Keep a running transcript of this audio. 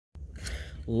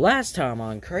Last time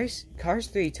on Cars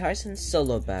 3 Tyson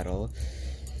solo battle,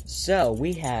 so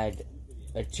we had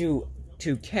two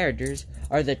characters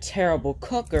are the terrible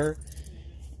cooker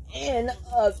and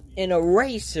a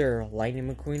racer,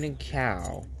 Lightning McQueen and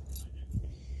Cow.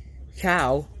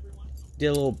 Cow did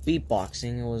a little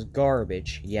beatboxing. It was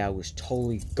garbage. Yeah, it was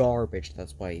totally garbage.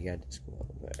 That's why you got to spoil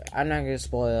it. I'm not gonna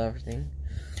spoil everything.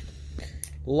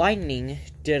 Lightning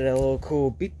did a little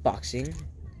cool beatboxing.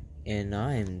 And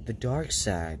I'm the dark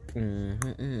side.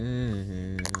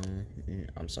 I'm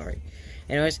sorry.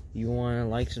 Anyways, you want to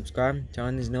like, subscribe, turn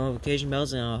on these notification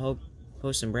bells, and I'll hope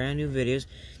post some brand new videos.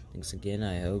 Thanks again.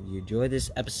 I hope you enjoyed this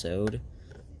episode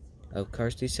of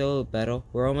Cars 3 Solo Battle.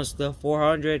 We're almost to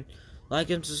 400.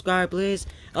 Like and subscribe, please.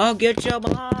 I'll get you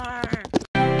more.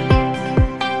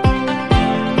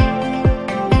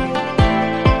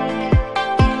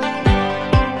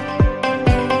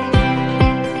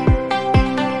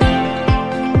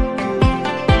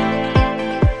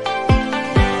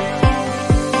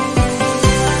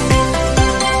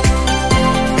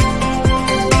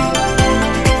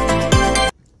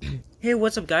 Hey,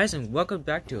 what's up, guys, and welcome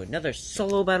back to another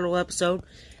solo battle episode.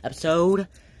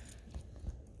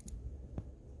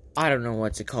 I don't know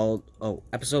what's it called. Oh,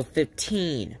 episode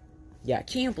 15. Yeah,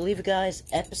 can you believe it, guys?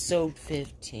 Episode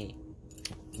 15.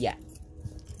 Yeah.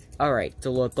 Alright, to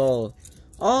look all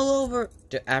over,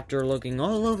 after looking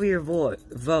all over your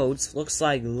votes, looks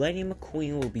like Lightning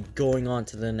McQueen will be going on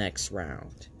to the next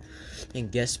round.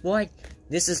 And guess what?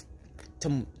 The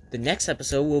next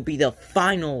episode will be the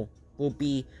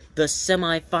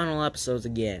semi-final episodes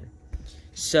again.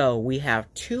 So we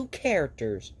have two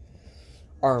characters,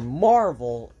 are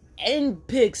Marvel and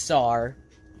Pixar.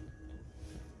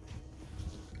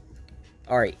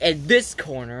 Alright, at this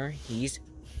corner, his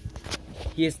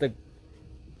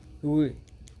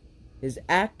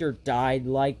actor died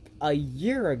like a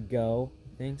year ago.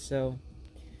 I think so.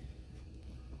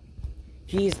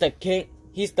 He's the king.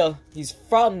 He's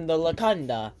from the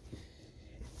Wakanda.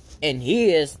 And he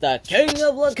is the king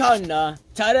of Wakanda.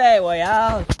 Today we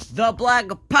have the Black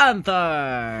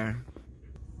Panther.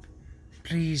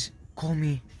 Please call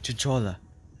me T'Challa.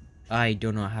 I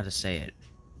don't know how to say it.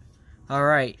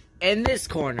 Alright, in this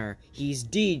corner, do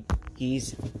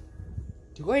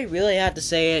I really have to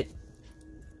say it?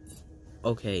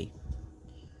 Okay.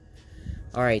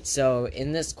 Alright, so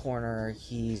in this corner,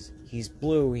 he's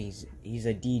blue, he's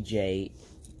a DJ.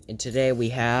 And today we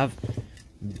have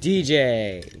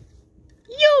DJ.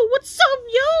 Yo, what's up,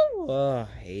 yo? Oh, I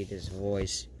hate his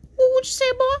voice. What'd you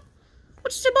say, boy?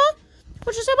 What'd you say, boy?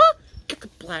 What'd you say, boy? Get the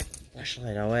black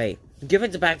flashlight away. Give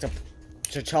it back to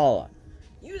T'Challa.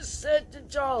 You said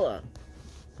T'Challa.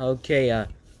 Okay, I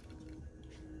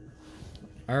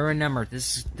remember,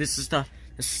 this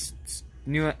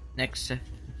new next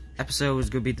episode is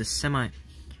gonna be the semi-final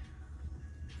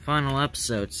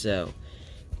episode, so,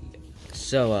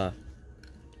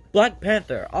 Black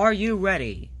Panther, are you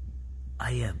ready?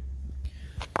 I am.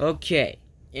 Okay.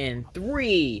 In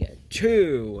 3,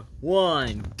 2,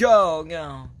 1, go!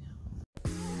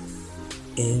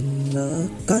 In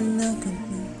the gonna,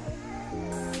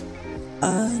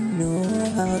 I know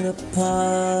how to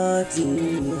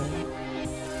party.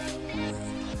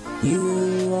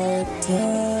 You are a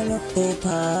terrible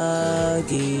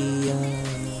party.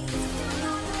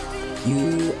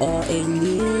 You are a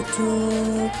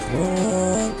little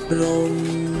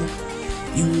problem.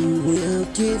 You will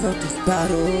give up this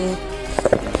battle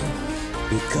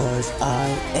because I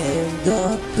am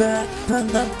the back from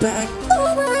the back.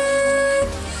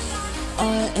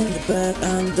 I am the back,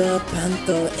 I'm the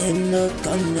panther in the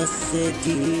Gunna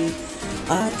City.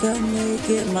 I can make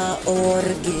it my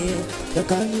organ. The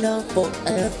Gunna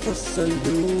forever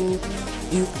salute.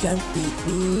 You can't beat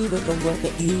me, but don't work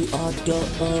that you are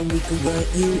done. We can work,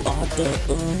 you are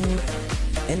done.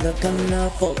 And the Gunna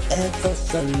forever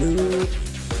salute.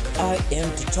 I am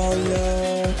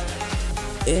T'Challa.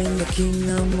 In the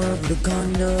kingdom of the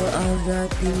Gunna, I'll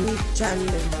rap you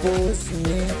challenge boys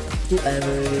man to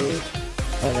ever live.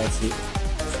 Oh, that's it.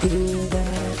 Do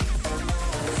that.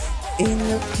 In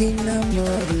the kingdom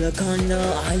of the Gunna,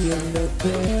 I am the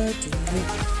bird.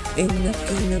 In the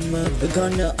kingdom of the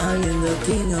Gunna, I am the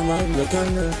kingdom of the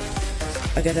Gunna.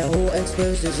 I got a whole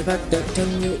explosion about to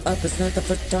turn you up. It's not the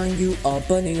first time you are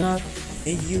burning up.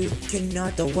 And you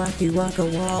cannot walk a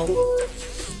wall.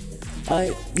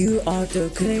 You are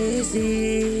the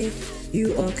crazy.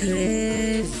 You are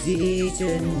crazy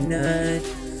tonight.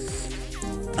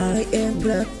 I am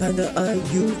Black Panther.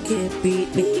 You can't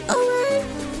beat me. Alright.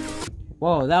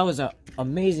 Whoa, that was an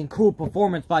amazing, cool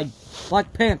performance by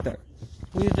Black Panther.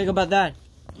 What do you think about that,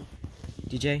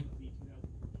 DJ?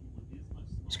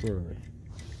 Screw it.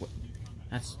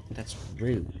 That's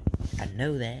rude. I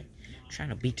know that. I'm trying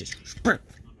to be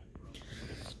disrespectful.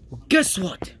 Well, guess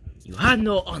what? You had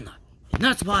no honor, and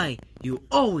that's why you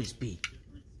always be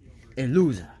a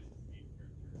loser.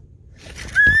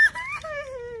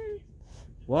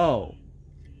 Whoa.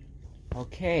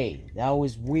 Okay, that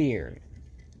was weird.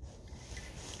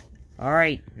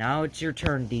 Alright, now it's your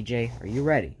turn, DJ. Are you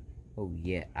ready? Oh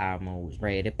yeah, I'm always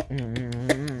ready.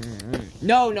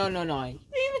 No. I didn't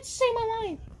even say my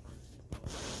line.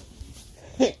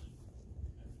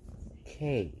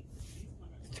 Okay.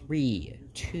 3,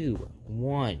 2,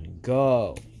 1,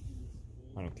 go.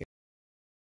 I don't care.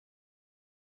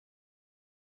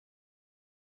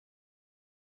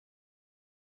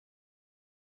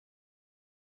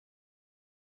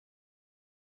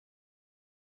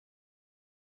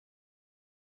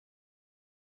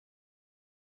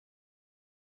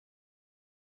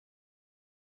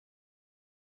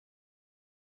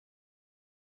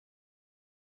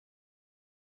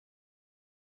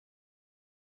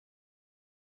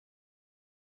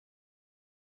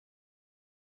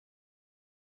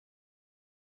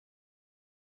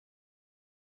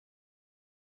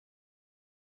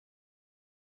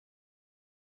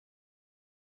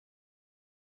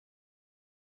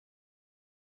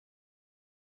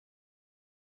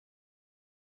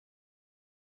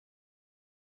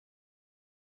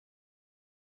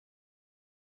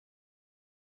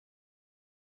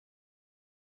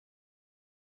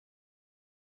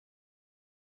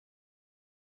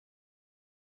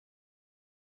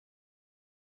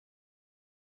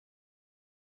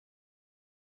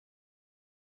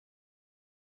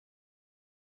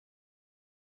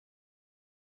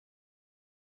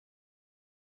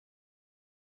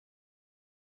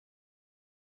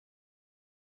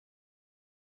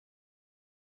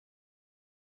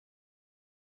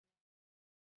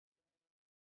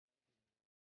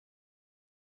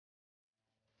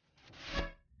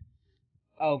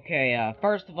 Okay,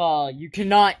 first of all, you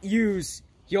cannot use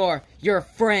your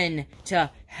friend to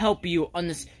help you on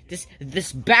this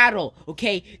battle,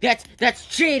 okay? That's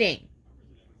cheating.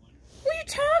 What are you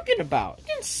talking about? You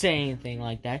didn't say anything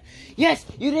like that. Yes,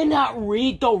 you did not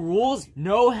read the rules.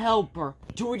 No helper.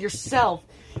 Do it yourself.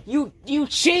 You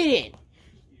cheated.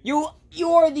 You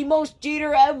are the most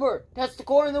cheater ever. That's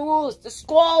according to the rules.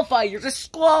 Disqualified. You're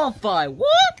disqualified.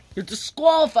 What? You're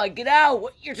disqualified. Get out.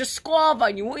 What? You're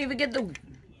disqualified. You won't even get the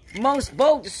most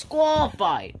vote.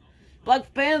 Disqualified.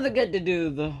 Black Panther get to do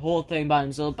the whole thing by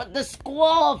himself, but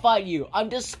disqualified you. I'm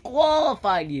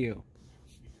disqualified you.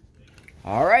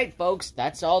 Alright, folks.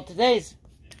 That's all today's.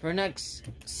 For next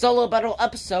solo battle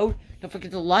episode, don't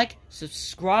forget to like,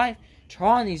 subscribe, turn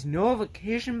on these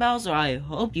notification bells, or I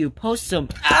hope you post some.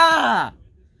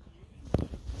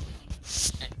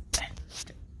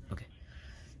 Okay.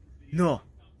 No.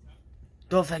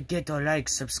 Don't forget to like,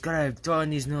 subscribe, turn on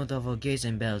these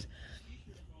notification bells.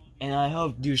 And I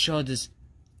hope you show this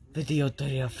video to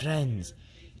your friends.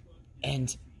 And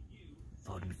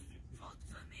vote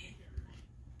for me.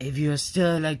 If you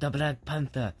still like the Black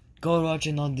Panther, go watch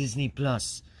it on Disney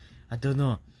Plus. I don't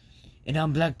know. And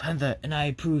I'm Black Panther, and I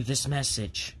approve this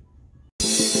message.